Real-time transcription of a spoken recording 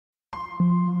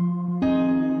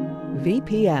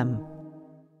VPM.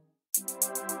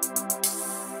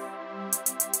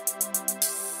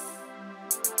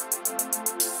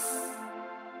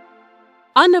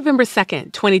 On November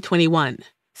 2nd, 2021,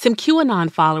 some QAnon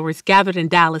followers gathered in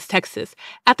Dallas, Texas,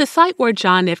 at the site where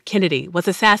John F. Kennedy was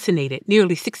assassinated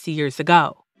nearly 60 years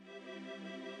ago.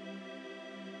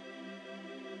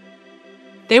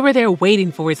 They were there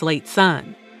waiting for his late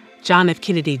son, John F.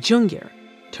 Kennedy Jr.,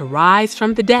 to rise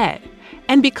from the dead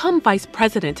and become vice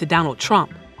president to Donald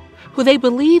Trump, who they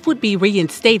believe would be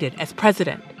reinstated as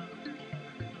president.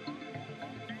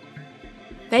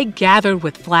 They gathered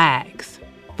with flags,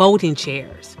 voting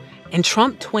chairs, and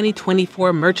Trump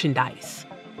 2024 merchandise.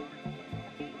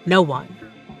 No one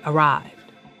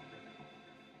arrived.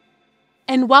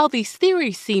 And while these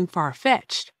theories seem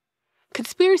far-fetched,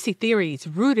 conspiracy theories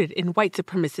rooted in white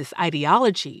supremacist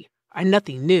ideology are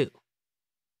nothing new.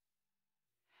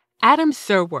 Adam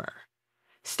Serwer,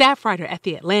 staff writer at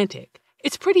The Atlantic,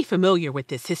 is pretty familiar with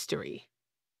this history.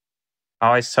 I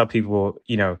always tell people,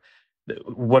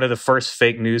 one of the first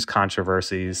fake news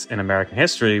controversies in American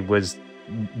history was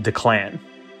the Klan.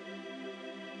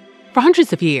 For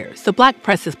hundreds of years, the Black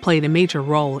press has played a major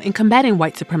role in combating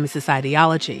white supremacist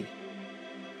ideology.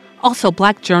 Also,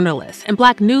 Black journalists and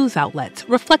Black news outlets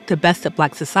reflect the best of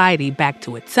Black society back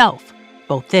to itself,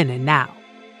 both then and now.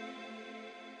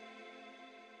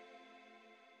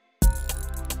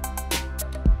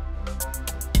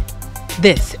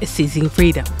 This is Seizing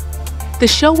Freedom, the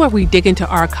show where we dig into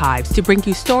archives to bring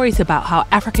you stories about how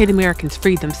African Americans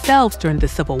freed themselves during the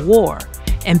Civil War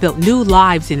and built new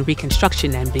lives in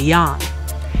Reconstruction and beyond,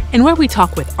 and where we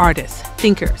talk with artists,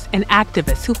 thinkers, and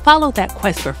activists who follow that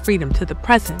quest for freedom to the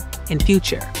present and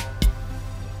future.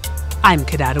 I'm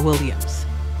Kidada Williams.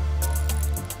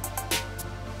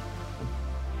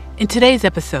 In today's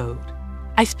episode,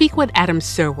 I speak with Adam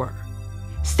Serwer,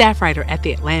 staff writer at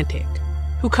The Atlantic,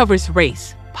 who covers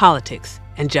race, politics,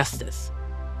 and justice.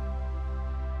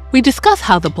 We discuss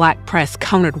how the Black press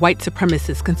countered white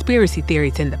supremacist conspiracy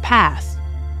theories in the past,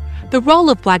 the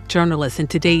role of Black journalists in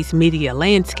today's media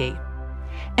landscape,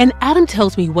 and Adam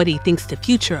tells me what he thinks the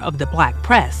future of the Black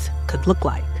press could look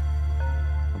like.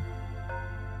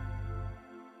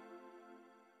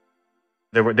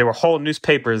 There were whole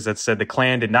newspapers that said the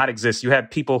Klan did not exist. You had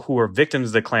people who were victims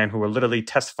of the Klan who were literally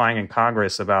testifying in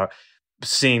Congress about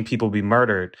seeing people be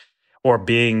murdered or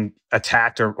being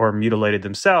attacked or mutilated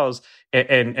themselves.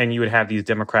 And you would have these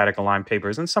Democratic aligned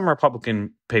papers and some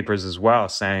Republican papers as well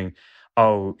saying,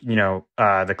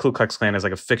 the Ku Klux Klan is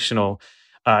like a fictional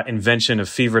invention of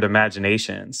fevered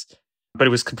imaginations. But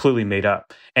it was completely made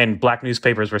up. And Black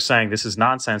newspapers were saying, this is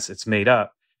nonsense, it's made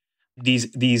up.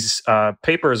 These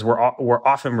papers were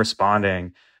often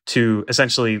responding to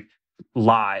essentially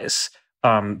lies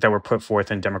that were put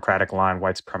forth in Democratic aligned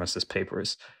white supremacist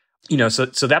papers.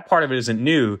 So that part of it isn't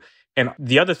new. And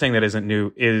the other thing that isn't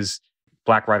new is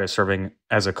Black writers serving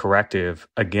as a corrective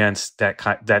against that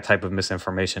type of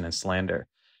misinformation and slander.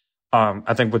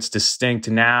 I think what's distinct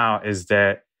now is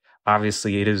that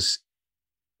obviously it is,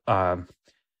 I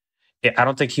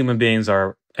don't think human beings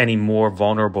are any more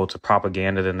vulnerable to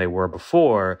propaganda than they were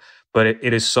before, but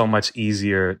it is so much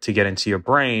easier to get into your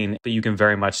brain that you can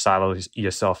very much silo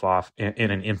yourself off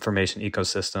in an information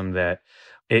ecosystem that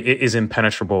is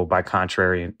impenetrable by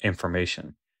contrary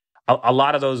information. A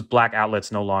lot of those Black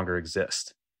outlets no longer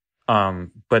exist.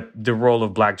 But the role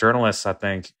of Black journalists, I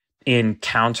think, in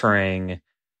countering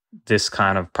this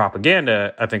kind of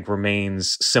propaganda, I think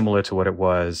remains similar to what it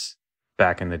was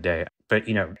back in the day. But,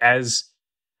 as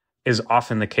is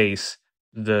often the case,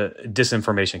 the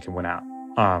disinformation can win out,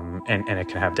 and it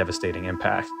can have devastating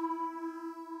impact.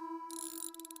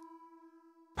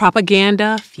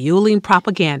 Propaganda fueling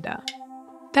propaganda.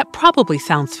 That probably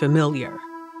sounds familiar.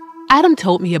 Adam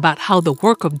told me about how the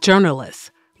work of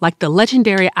journalists, like the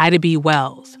legendary Ida B.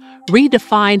 Wells,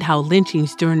 redefined how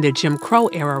lynchings during the Jim Crow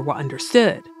era were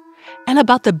understood, and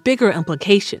about the bigger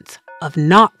implications of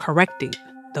not correcting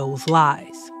those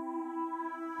lies.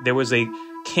 There was a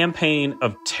campaign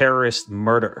of terrorist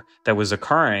murder that was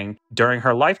occurring during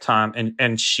her lifetime,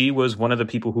 and she was one of the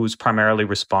people who was primarily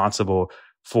responsible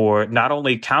for not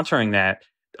only countering that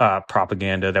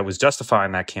propaganda that was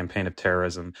justifying that campaign of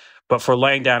terrorism, but for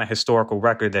laying down a historical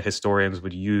record that historians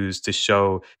would use to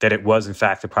show that it was, in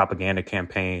fact, a propaganda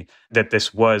campaign, that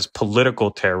this was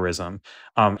political terrorism,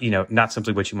 not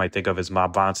simply what you might think of as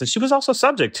mob violence. And she was also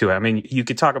subject to it. I mean, you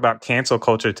could talk about cancel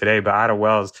culture today, but Ida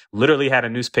Wells literally had a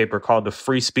newspaper called The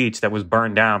Free Speech that was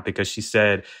burned down because she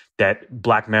said that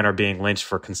Black men are being lynched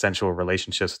for consensual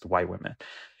relationships with white women.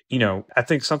 I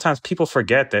think sometimes people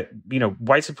forget that,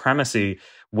 white supremacy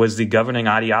was the governing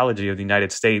ideology of the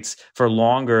United States for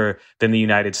longer than the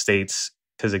United States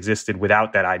has existed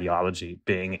without that ideology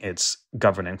being its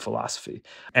governing philosophy.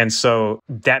 And so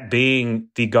that being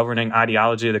the governing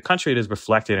ideology of the country, it is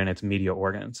reflected in its media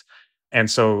organs.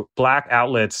 And so Black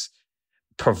outlets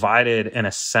provided an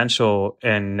essential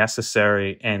and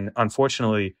necessary, and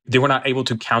unfortunately, they were not able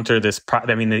to counter this.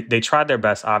 They tried their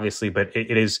best, obviously, but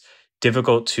it is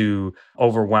difficult to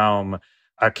overwhelm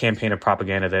a campaign of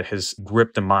propaganda that has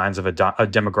gripped the minds of a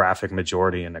demographic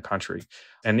majority in the country.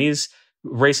 And these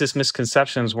racist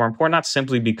misconceptions were important not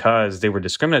simply because they were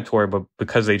discriminatory, but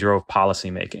because they drove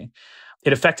policymaking.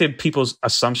 It affected people's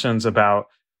assumptions about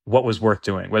what was worth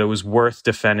doing, whether it was worth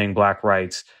defending Black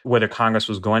rights, whether Congress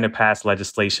was going to pass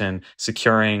legislation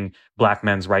securing Black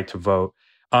men's right to vote.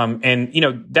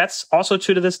 That's also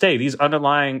true to this day. These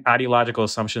underlying ideological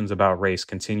assumptions about race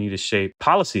continue to shape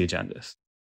policy agendas.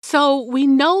 So we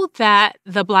know that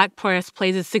the Black press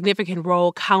plays a significant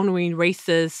role countering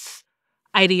racist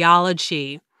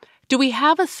ideology. Do we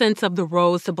have a sense of the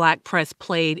roles the Black press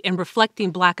played in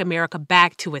reflecting Black America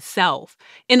back to itself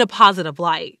in a positive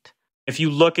light? If you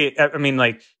look at,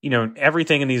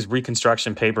 everything in these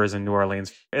Reconstruction papers in New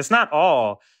Orleans, it's not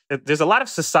all. There's a lot of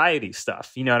society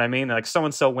stuff. You know what I mean? Like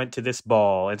so-and-so went to this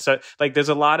ball. And so there's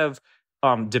a lot of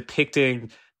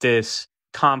depicting this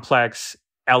complex,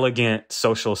 elegant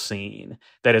social scene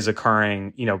that is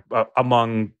occurring,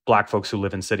 among Black folks who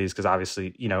live in cities. Because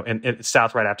obviously, in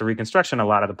South right after Reconstruction, a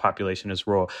lot of the population is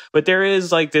rural. But there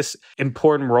is this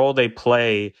important role they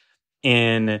play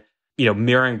in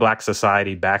mirroring Black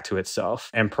society back to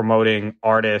itself and promoting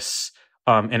artists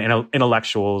and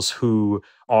intellectuals who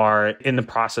are in the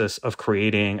process of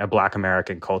creating a Black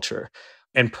American culture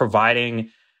and providing,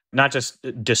 not just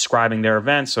describing their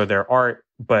events or their art,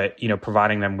 but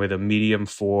providing them with a medium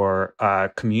for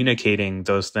communicating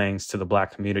those things to the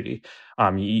Black community.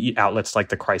 Outlets like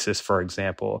The Crisis, for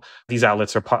example. These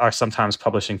outlets are sometimes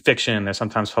publishing fiction. They're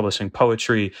sometimes publishing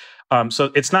poetry.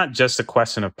 So it's not just a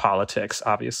question of politics,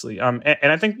 obviously. And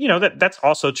I think that's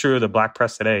also true of the Black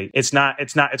press today. It's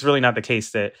really not the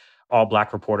case that all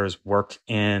Black reporters work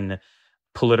in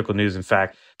political news. In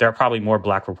fact, there are probably more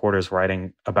Black reporters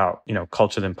writing about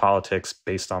culture than politics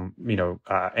based on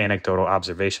anecdotal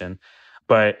observation.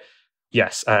 But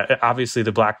yes, obviously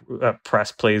the Black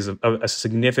press plays a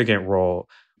significant role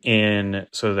in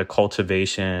sort of the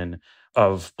cultivation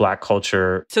of Black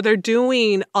culture. So they're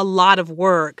doing a lot of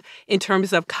work in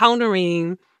terms of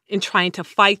countering and trying to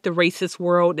fight the racist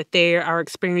world that they are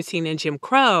experiencing in Jim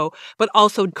Crow, but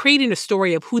also creating a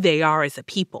story of who they are as a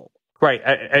people. Right.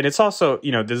 And it's also,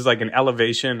 there's an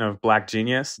elevation of Black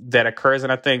genius that occurs.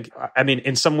 And I think,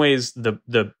 in some ways,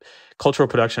 the cultural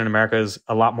production in America is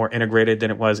a lot more integrated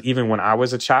than it was even when I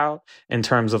was a child, in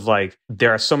terms of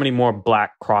there are so many more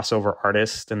Black crossover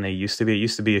artists than they used to be. It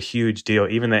used to be a huge deal.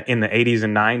 Even in the 80s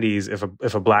and 90s,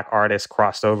 if a Black artist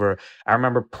crossed over, I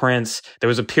remember Prince, there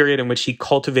was a period in which he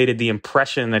cultivated the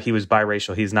impression that he was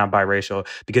biracial. He's not biracial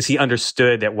because he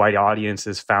understood that white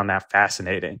audiences found that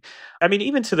fascinating.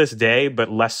 Even to this day, but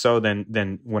less so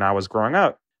than when I was growing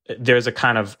up, there's a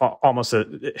kind of almost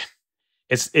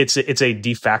it's a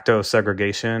de facto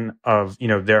segregation of,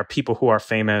 there are people who are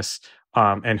famous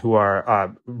and who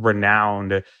are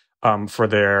renowned for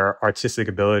their artistic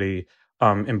ability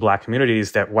in Black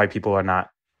communities that white people are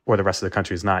not, or the rest of the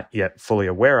country is not yet fully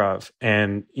aware of.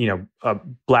 And,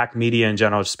 Black media in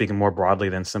general, speaking more broadly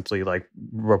than simply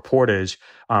reportage,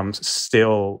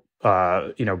 still,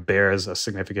 bears a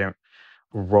significant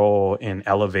role in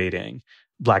elevating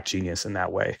Black genius in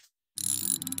that way.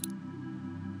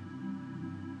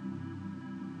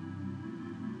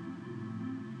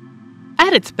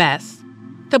 At its best,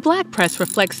 the Black press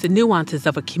reflects the nuances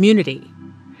of a community,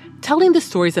 telling the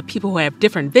stories of people who have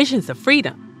different visions of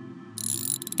freedom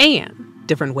and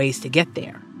different ways to get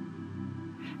there.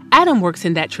 Adam works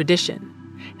in that tradition,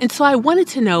 and so I wanted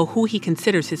to know who he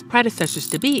considers his predecessors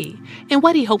to be and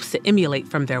what he hopes to emulate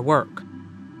from their work.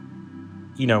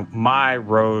 My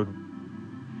road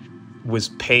was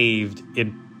paved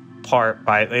in part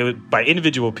by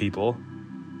individual people.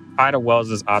 Ida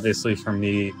Wells is obviously, for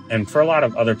me and for a lot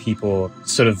of other people,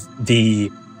 sort of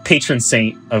the patron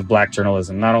saint of Black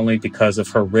journalism, not only because of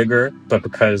her rigor, but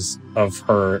because of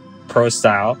her prose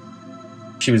style.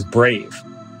 She was brave,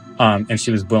 and she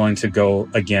was willing to go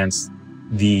against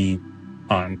the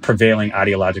prevailing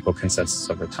ideological consensus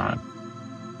of her time.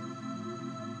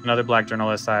 Another Black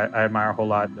journalist I admire a whole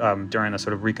lot during the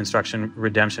sort of Reconstruction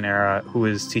Redemption era, who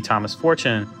is T. Thomas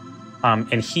Fortune.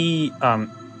 And he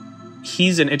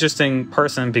he's an interesting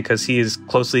person because he is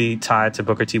closely tied to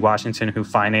Booker T. Washington, who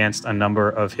financed a number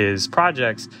of his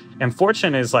projects. And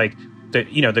Fortune is like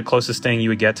the closest thing you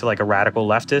would get to like a radical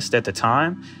leftist at the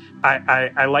time.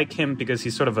 I like him because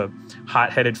he's sort of a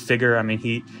hot-headed figure. I mean,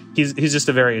 he's just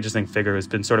a very interesting figure who's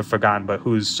been sort of forgotten, but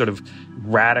whose sort of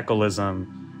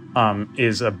radicalism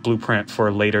is a blueprint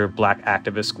for later Black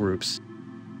activist groups.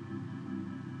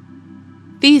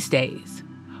 These days,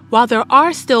 while there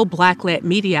are still Black-led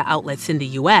media outlets in the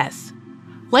U.S.,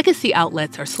 legacy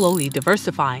outlets are slowly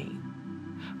diversifying.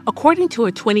 According to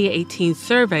a 2018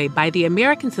 survey by the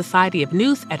American Society of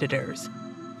News Editors,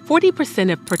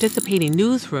 40% of participating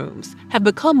newsrooms have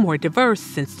become more diverse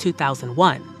since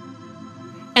 2001.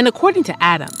 And according to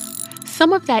Adam,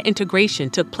 some of that integration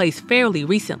took place fairly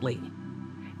recently.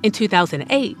 In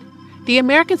 2008, the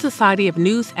American Society of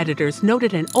News Editors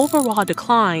noted an overall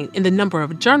decline in the number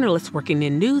of journalists working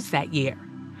in news that year,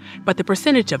 but the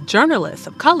percentage of journalists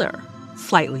of color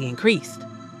slightly increased.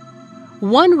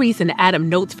 One reason Adam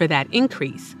notes for that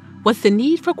increase was the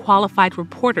need for qualified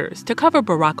reporters to cover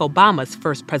Barack Obama's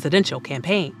first presidential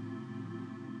campaign.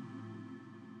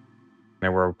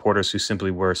 There were reporters who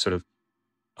simply were sort of,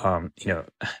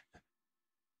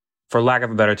 for lack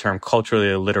of a better term,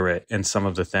 culturally illiterate in some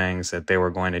of the things that they were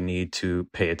going to need to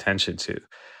pay attention to.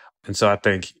 And so I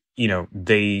think,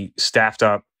 they staffed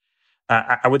up.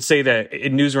 I would say that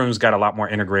newsrooms got a lot more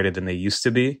integrated than they used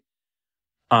to be.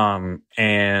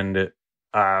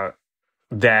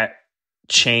 That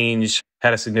change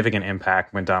had a significant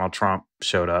impact when Donald Trump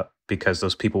showed up, because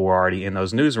those people were already in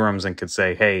those newsrooms and could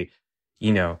say, hey,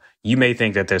 you may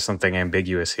think that there's something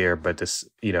ambiguous here, but this,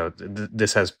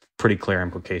 this has pretty clear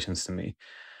implications to me.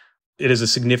 It is a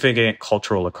significant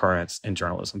cultural occurrence in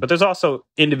journalism. But there's also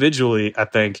individually, I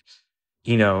think,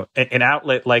 an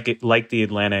outlet like the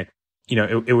Atlantic,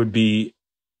 it would be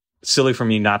silly for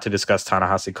me not to discuss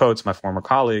Ta-Nehisi Coates, my former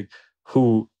colleague,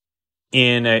 who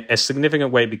in a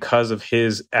significant way, because of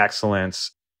his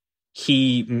excellence,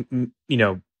 he,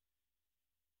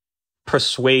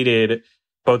 persuaded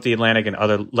both the Atlantic and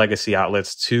other legacy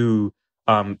outlets to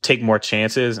take more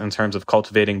chances in terms of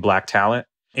cultivating Black talent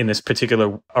in this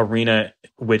particular arena,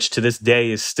 which to this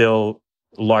day is still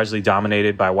largely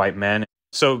dominated by white men.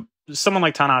 So someone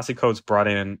like Ta-Nehisi Coates brought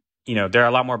in, there are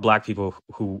a lot more Black people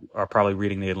who are probably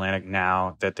reading the Atlantic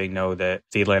now that they know that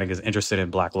the Atlantic is interested in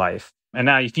Black life. And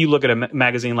now if you look at a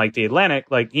magazine like The Atlantic,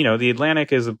 the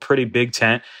Atlantic is a pretty big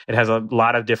tent. It has a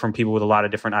lot of different people with a lot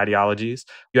of different ideologies.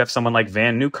 You have someone like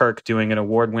Van Newkirk doing an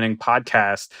award-winning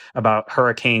podcast about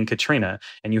Hurricane Katrina.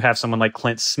 And you have someone like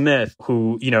Clint Smith,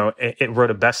 who, it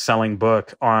wrote a best-selling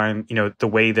book on, the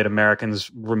way that Americans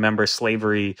remember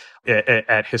slavery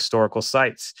at historical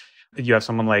sites. You have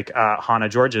someone like Hannah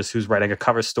Georges, who's writing a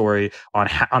cover story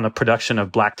on the production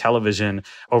of Black television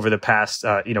over the past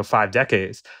 5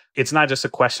 decades. It's not just a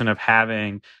question of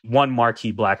having one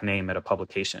marquee Black name at a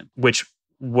publication, which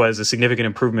was a significant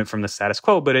improvement from the status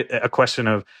quo, but a question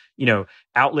of,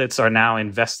 outlets are now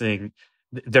investing.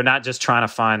 They're not just trying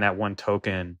to find that one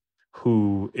token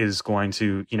who is going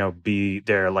to, be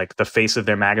the face of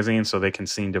their magazine so they can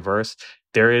seem diverse.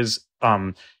 There is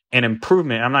an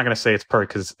improvement. I'm not going to say it's perfect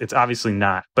because it's obviously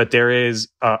not, but there is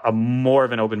a more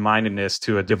of an open-mindedness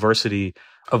to a diversity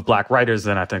of Black writers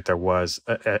than I think there was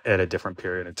at a different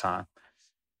period of time.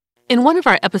 In one of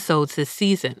our episodes this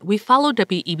season, we followed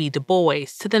W.E.B. Du Bois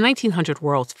to the 1900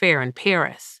 World's Fair in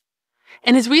Paris,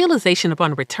 and his realization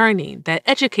upon returning that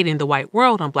educating the white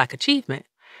world on Black achievement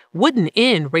wouldn't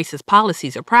end racist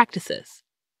policies or practices.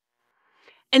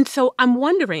 And so I'm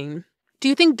wondering, do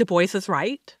you think Du Bois is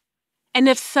right? And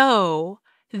if so,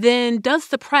 then does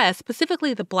the press,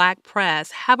 specifically the Black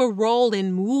press, have a role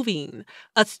in moving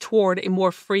us toward a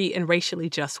more free and racially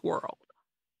just world?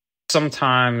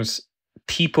 Sometimes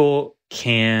people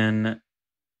can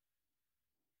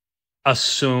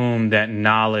assume that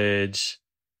knowledge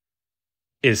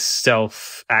is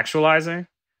self-actualizing.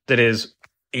 That is,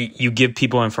 you give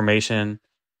people information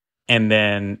and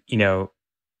then,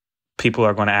 people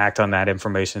are going to act on that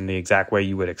information the exact way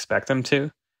you would expect them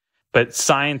to. But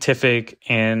scientific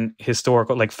and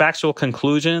historical, factual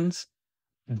conclusions,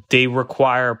 they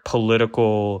require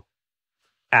political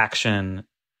action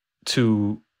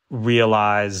to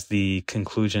realize the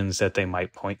conclusions that they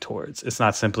might point towards. It's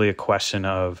not simply a question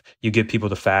of you give people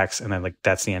the facts and then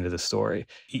that's the end of the story.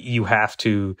 You have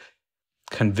to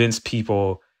convince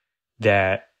people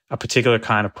that a particular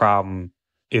kind of problem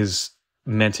is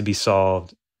meant to be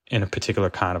solved in a particular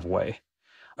kind of way.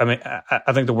 I mean,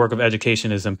 I think the work of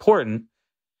education is important,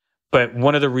 but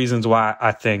one of the reasons why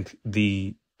I think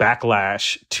the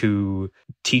backlash to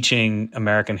teaching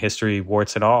American history,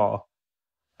 warts and all,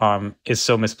 is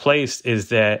so misplaced is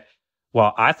that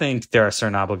while I think there are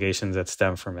certain obligations that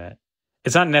stem from it,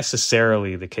 it's not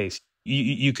necessarily the case.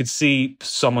 You could see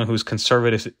someone who's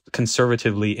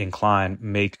conservatively inclined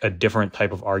make a different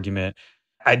type of argument.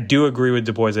 I do agree with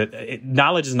Du Bois that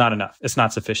knowledge is not enough. It's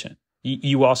not sufficient.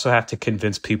 You also have to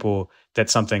convince people that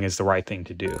something is the right thing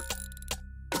to do.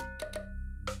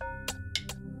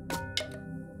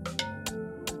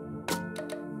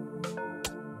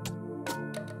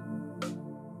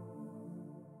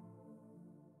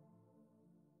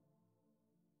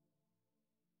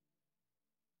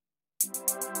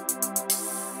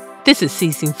 This is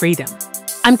Seizing Freedom.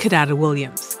 I'm Kidada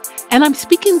Williams, and I'm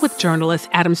speaking with journalist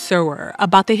Adam Serwer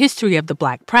about the history of the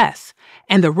Black press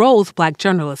and the roles Black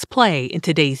journalists play in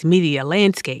today's media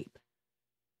landscape.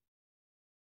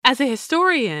 As a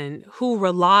historian who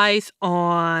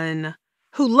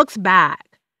looks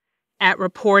back at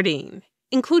reporting,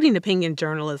 including opinion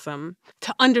journalism,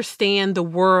 to understand the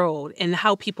world and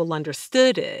how people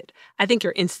understood it, I think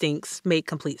your instincts make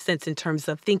complete sense in terms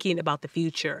of thinking about the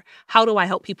future. How do I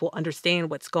help people understand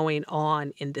what's going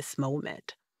on in this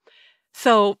moment?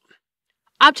 So,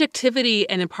 objectivity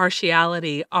and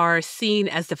impartiality are seen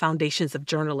as the foundations of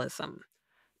journalism.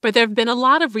 But there have been a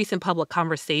lot of recent public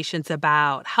conversations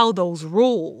about how those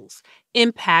rules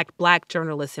impact Black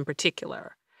journalists in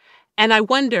particular. And I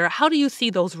wonder, how do you see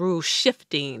those rules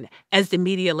shifting as the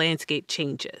media landscape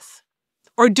changes?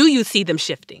 Or do you see them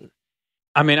shifting?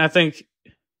 I mean, I think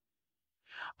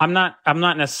I'm not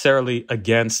necessarily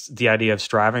against the idea of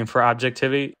striving for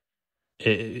objectivity.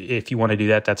 If you want to do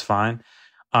that, that's fine.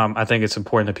 I think it's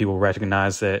important that people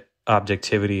recognize that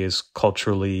objectivity is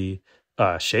culturally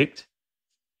shaped.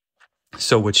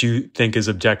 So what you think is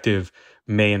objective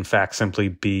may in fact simply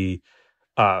be,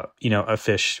 a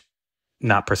fish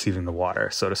not perceiving the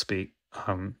water, so to speak.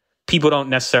 People don't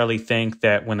necessarily think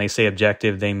that when they say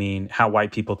objective, they mean how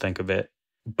white people think of it.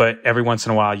 But every once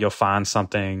in a while, you'll find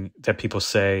something that people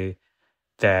say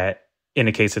that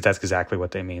indicates that that's exactly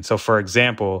what they mean. So, for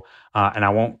example, and I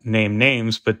won't name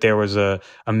names, but there was a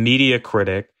media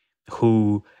critic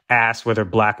who asked whether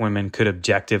Black women could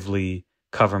objectively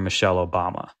cover Michelle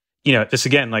Obama.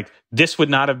 This would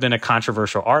not have been a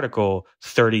controversial article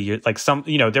 30 years,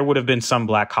 there would have been some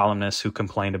Black columnists who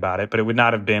complained about it, but it would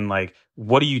not have been like,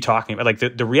 what are you talking about? Like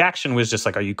the reaction was just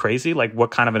like, are you crazy? Like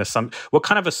what kind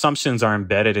of assumptions are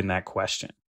embedded in that question?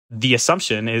 The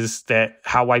assumption is that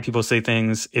how white people say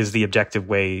things is the objective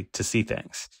way to see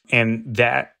things. And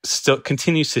that still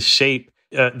continues to shape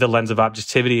the lens of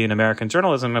objectivity in American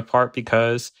journalism, in part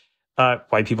because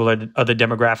white people are the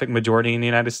demographic majority in the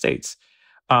United States.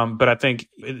 But I think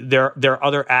there are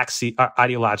other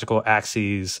ideological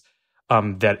axes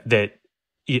that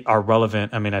are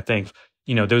relevant. I mean, I think,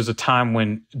 there was a time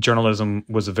when journalism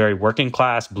was a very working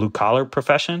class, blue collar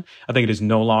profession. I think it is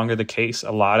no longer the case.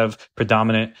 A lot of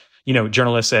predominant,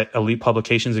 journalists at elite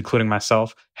publications, including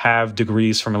myself, have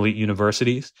degrees from elite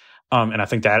universities. And I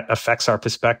think that affects our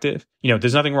perspective.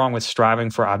 There's nothing wrong with striving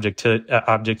for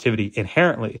objectivity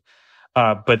inherently.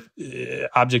 But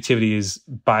objectivity is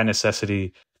by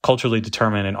necessity culturally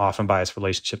determined and often by its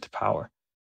relationship to power.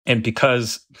 And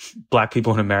because Black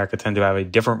people in America tend to have a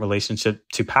different relationship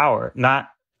to power,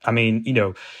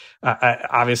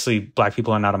 obviously Black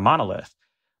people are not a monolith.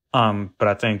 But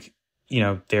I think,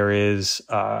 there is,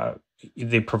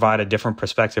 they provide a different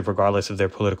perspective regardless of their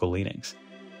political leanings.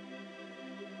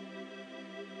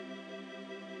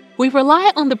 We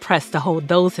rely on the press to hold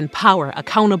those in power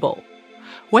accountable,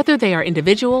 whether they are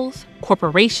individuals,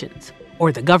 corporations,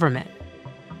 or the government.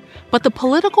 But the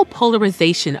political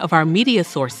polarization of our media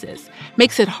sources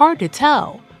makes it hard to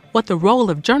tell what the role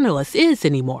of journalists is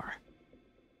anymore.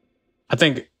 I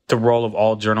think the role of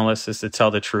all journalists is to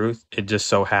tell the truth. It just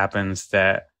so happens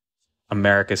that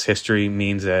America's history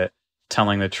means that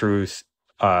telling the truth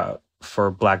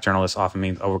for Black journalists often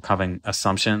means overcoming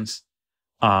assumptions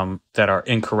that are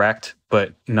incorrect,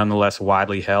 but nonetheless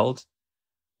widely held.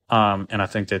 And I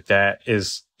think that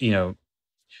is,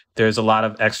 there's a lot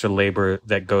of extra labor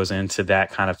that goes into that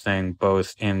kind of thing,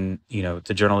 both in,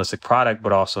 the journalistic product,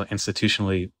 but also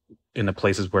institutionally in the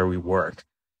places where we work.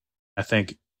 I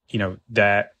think,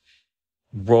 that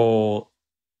role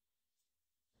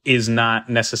is not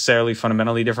necessarily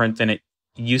fundamentally different than it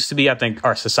used to be. I think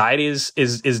our society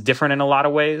is different in a lot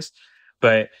of ways,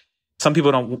 but some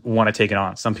people don't want to take it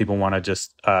on. Some people want to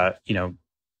just,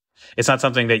 it's not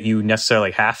something that you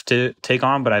necessarily have to take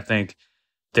on, but I think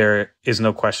there is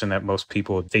no question that most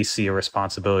people, they see a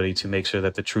responsibility to make sure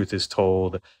that the truth is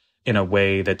told in a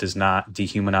way that does not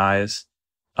dehumanize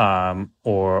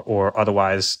or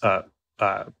otherwise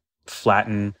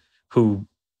flatten who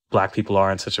Black people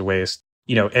are in such a way as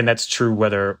And that's true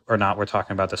whether or not we're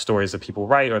talking about the stories that people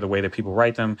write or the way that people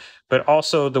write them, but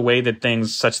also the way that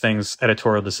such things,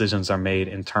 editorial decisions are made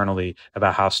internally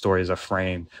about how stories are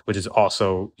framed, which is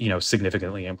also,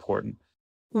 significantly important.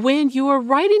 When you are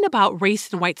writing about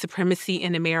race and white supremacy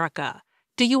in America,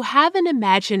 do you have an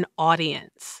imagined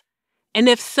audience? And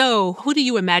if so, who do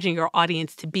you imagine your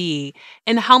audience to be,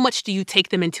 and how much do you take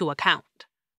them into account?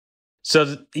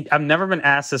 So I've never been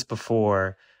asked this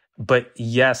before, but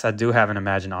yes, I do have an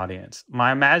imagined audience.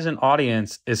 My imagined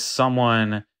audience is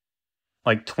someone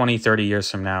like 20, 30 years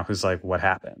from now who's like, what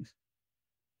happened?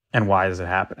 And why is it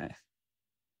happening?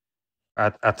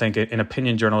 I think in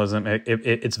opinion journalism,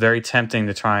 it's very tempting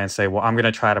to try and say, well, I'm going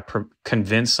to try to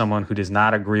convince someone who does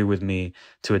not agree with me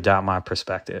to adopt my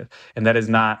perspective. And that is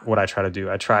not what I try to do.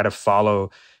 I try to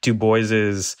follow Du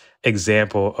Bois's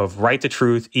example of write the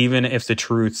truth, even if the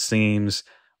truth seems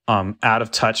out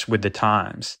of touch with the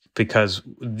times, because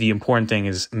the important thing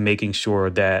is making sure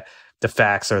that the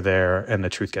facts are there and the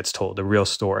truth gets told, the real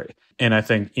story. And I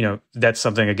think, that's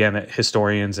something, again, that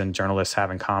historians and journalists have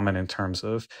in common in terms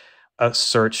of a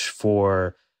search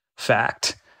for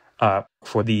fact,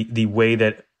 for the way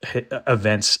that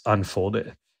events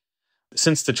unfolded.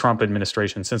 Since the Trump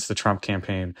administration, since the Trump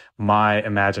campaign, my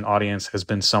imagined audience has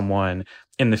been someone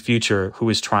in the future who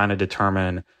is trying to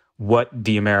determine what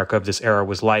the America of this era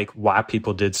was like, why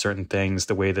people did certain things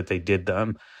the way that they did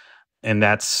them. And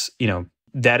that's,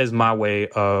 that is my way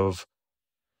of,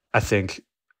 I think,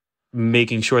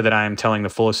 making sure that I am telling the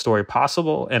fullest story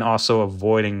possible and also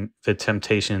avoiding the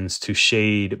temptations to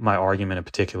shade my argument a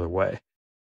particular way.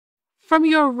 From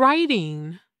your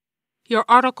writing, your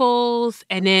articles,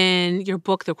 and in your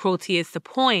book, The Cruelty is the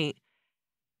Point,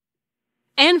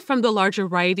 and from the larger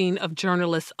writing of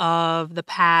journalists of the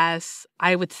past,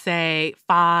 I would say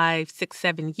 5, 6,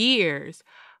 7 years,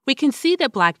 we can see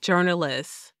that Black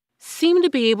journalists seem to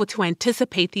be able to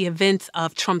anticipate the events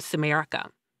of Trump's America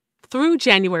through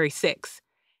January 6th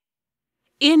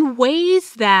in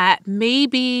ways that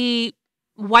maybe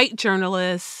white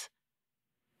journalists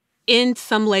in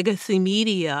some legacy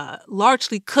media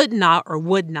largely could not or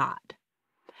would not.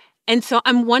 And so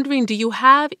I'm wondering, do you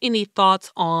have any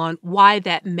thoughts on why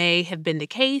that may have been the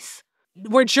case?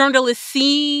 Were journalists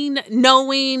seeing,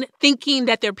 knowing, thinking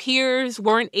that their peers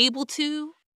weren't able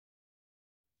to?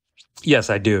 Yes,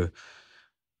 I do.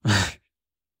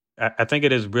 I think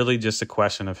it is really just a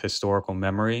question of historical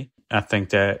memory. I think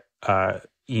that,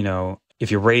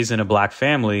 if you're raised in a Black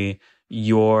family,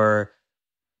 your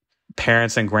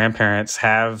parents and grandparents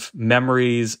have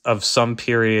memories of some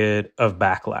period of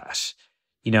backlash.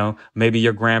 Maybe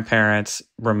your grandparents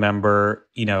remember,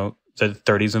 the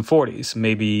 30s and 40s.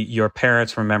 Maybe your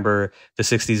parents remember the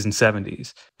 60s and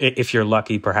 70s. If you're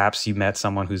lucky, perhaps you met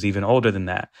someone who's even older than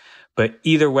that. But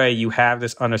either way, you have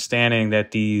this understanding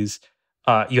that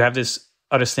you have this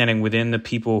understanding within the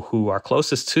people who are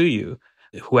closest to you,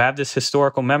 who have this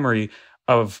historical memory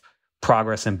of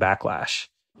progress and backlash.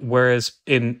 Whereas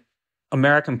in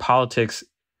American politics,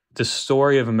 the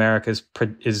story of America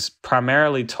is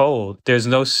primarily told. There's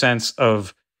no sense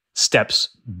of steps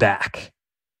back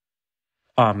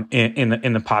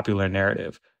in the popular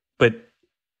narrative. But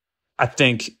I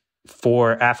think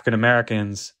for African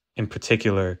Americans in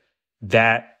particular,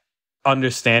 that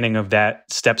understanding of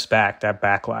that steps back, that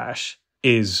backlash,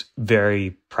 is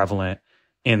very prevalent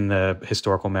in the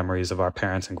historical memories of our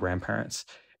parents and grandparents.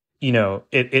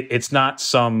 It's not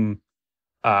some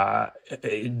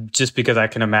just because I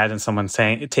can imagine someone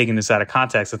taking this out of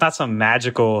context. It's not some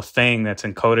magical thing that's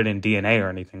encoded in DNA or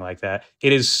anything like that.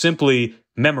 It is simply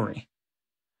memory.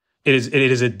 It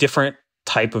is a different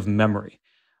type of memory.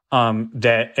 And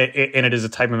it is a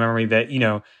type of memory that,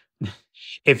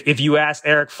 if you ask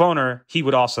Eric Foner, he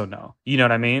would also know. You know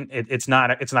what I mean? It's not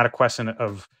a question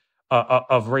of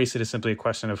race. It is simply a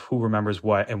question of who remembers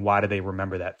what and why do they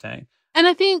remember that thing. And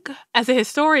I think as a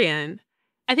historian,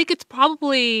 I think it's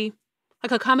probably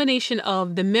like a combination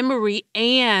of the memory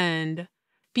and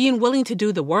being willing to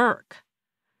do the work,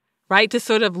 right? To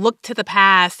sort of look to the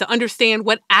past, to understand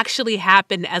what actually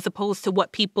happened as opposed to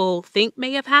what people think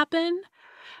may have happened.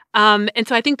 And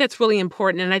so I think that's really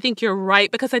important. And I think you're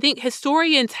right, because I think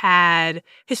historians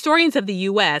of the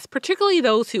U.S., particularly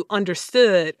those who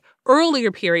understood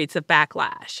earlier periods of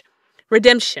backlash,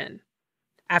 redemption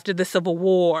after the Civil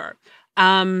War,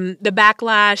 the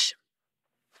backlash,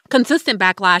 consistent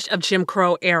backlash of Jim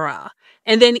Crow era,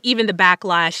 and then even the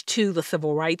backlash to the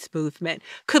civil rights movement,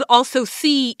 could also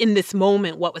see in this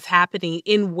moment what was happening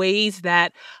in ways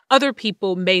that other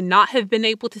people may not have been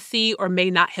able to see or may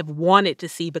not have wanted to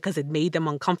see because it made them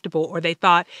uncomfortable or they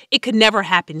thought it could never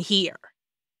happen here.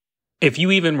 if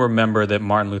you even remember that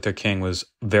Martin Luther King was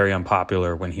very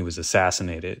unpopular when he was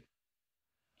assassinated,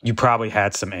 you probably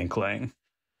had some inkling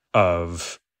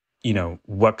of,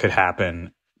 what could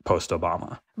happen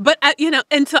post-Obama. But,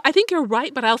 and so I think you're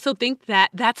right, but I also think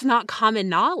that that's not common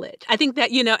knowledge. I think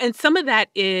that, and some of that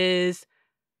is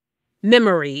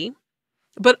memory,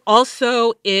 but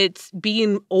also it's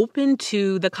being open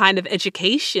to the kind of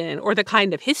education or the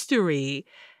kind of history,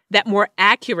 that more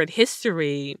accurate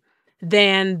history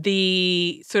than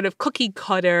the sort of cookie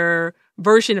cutter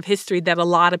version of history that a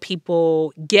lot of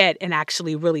people get and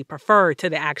actually really prefer to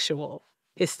the actual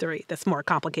history that's more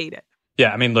complicated.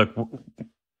 Yeah, I mean, look,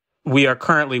 we are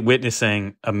currently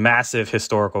witnessing a massive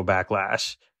historical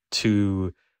backlash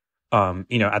to,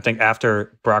 I think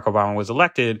after Barack Obama was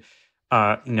elected,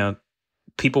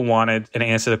 people wanted an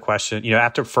answer to the question,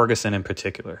 after Ferguson in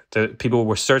particular, people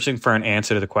were searching for an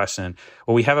answer to the question,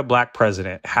 well, we have a Black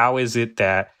president. How is it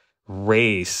that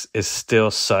race is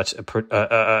still such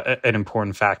an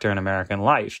important factor in American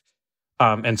life?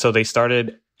 And so they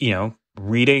started,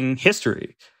 reading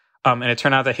history. And it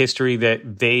turned out the history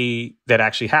that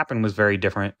actually happened was very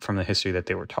different from the history that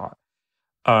they were taught.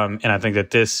 And I think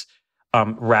that this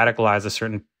radicalized a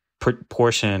certain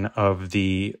portion of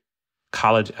the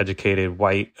college-educated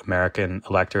white American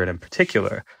electorate in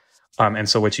particular. And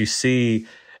so what you see,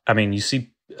 you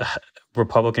see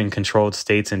Republican-controlled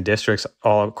states and districts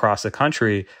all across the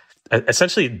country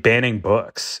essentially banning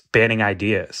books, banning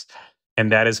ideas.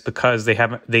 And that is because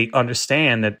they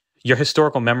understand that your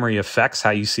historical memory affects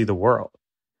how you see the world.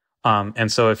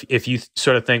 And so if you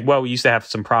sort of think, well, we used to have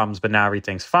some problems, but now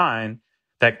everything's fine,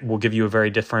 that will give you a very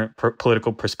different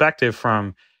political perspective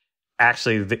from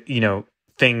actually,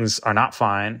 things are not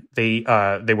fine. They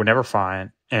were never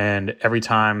fine. And every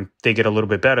time they get a little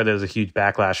bit better, there's a huge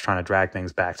backlash trying to drag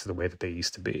things back to the way that they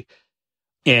used to be.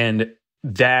 And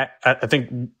that, I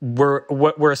think what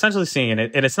we're essentially seeing,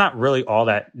 and it's not really all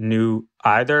that new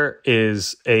either,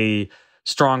 is a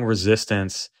strong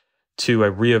resistance to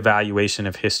a reevaluation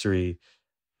of history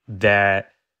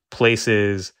that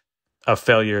places a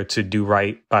failure to do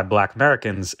right by Black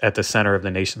Americans at the center of the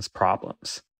nation's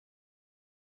problems.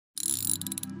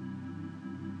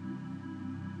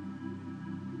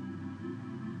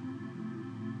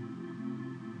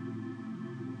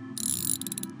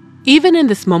 Even in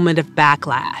this moment of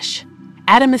backlash,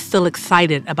 Adam is still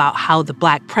excited about how the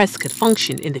Black press could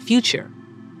function in the future.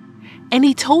 And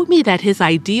he told me that his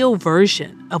ideal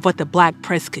version of what the Black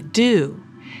press could do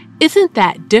isn't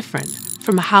that different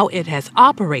from how it has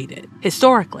operated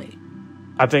historically.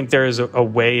 I think there is a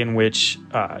way in which,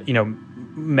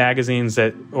 magazines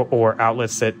that or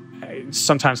outlets that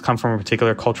sometimes come from a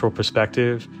particular cultural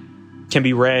perspective can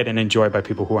be read and enjoyed by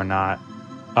people who are not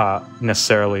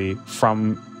necessarily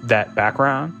from that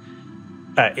background.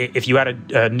 If you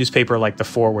had a newspaper like The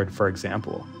Forward, for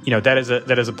example, that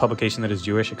is a publication that is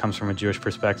Jewish. It comes from a Jewish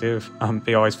perspective.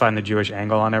 They always find the Jewish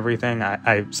angle on everything.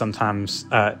 I sometimes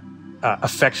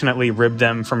affectionately rib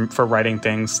them for writing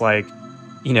things like,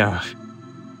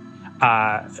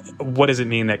 what does it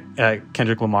mean that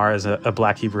Kendrick Lamar is a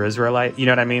Black Hebrew Israelite? You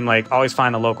know what I mean? Like, always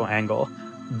find a local angle.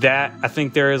 That, I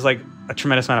think there is like a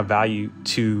tremendous amount of value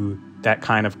to that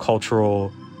kind of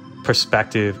cultural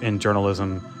perspective in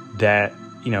journalism that,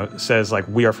 says like,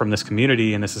 we are from this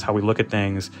community and this is how we look at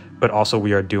things, but also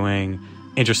we are doing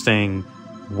interesting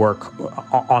work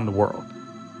on the world.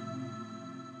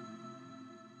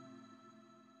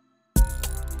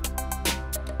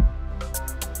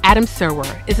 Adam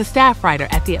Serwer is a staff writer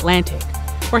at The Atlantic,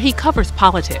 where he covers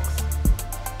politics.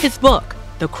 His book,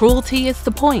 The Cruelty is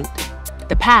the Point: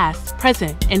 The Past,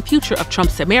 Present, and Future of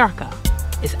Trump's America,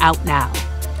 is out now.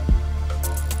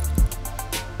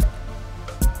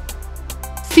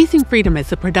 Seizing Freedom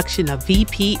is a production of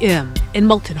VPM in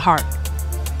Molten Heart.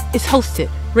 It's hosted,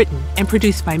 written, and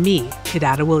produced by me,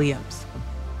 Kidada Williams.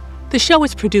 The show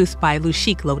is produced by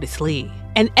Lushik Lotus Lee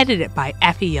and edited by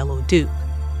Affiello Duke.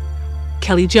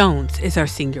 Kelly Jones is our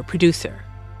senior producer.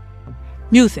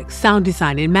 Music, sound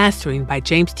design, and mastering by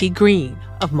James T. Green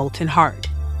of Molten Heart.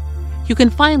 You can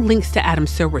find links to Adam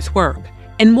Serwer's work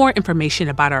and more information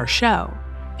about our show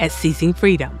at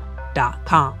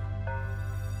seizingfreedom.com.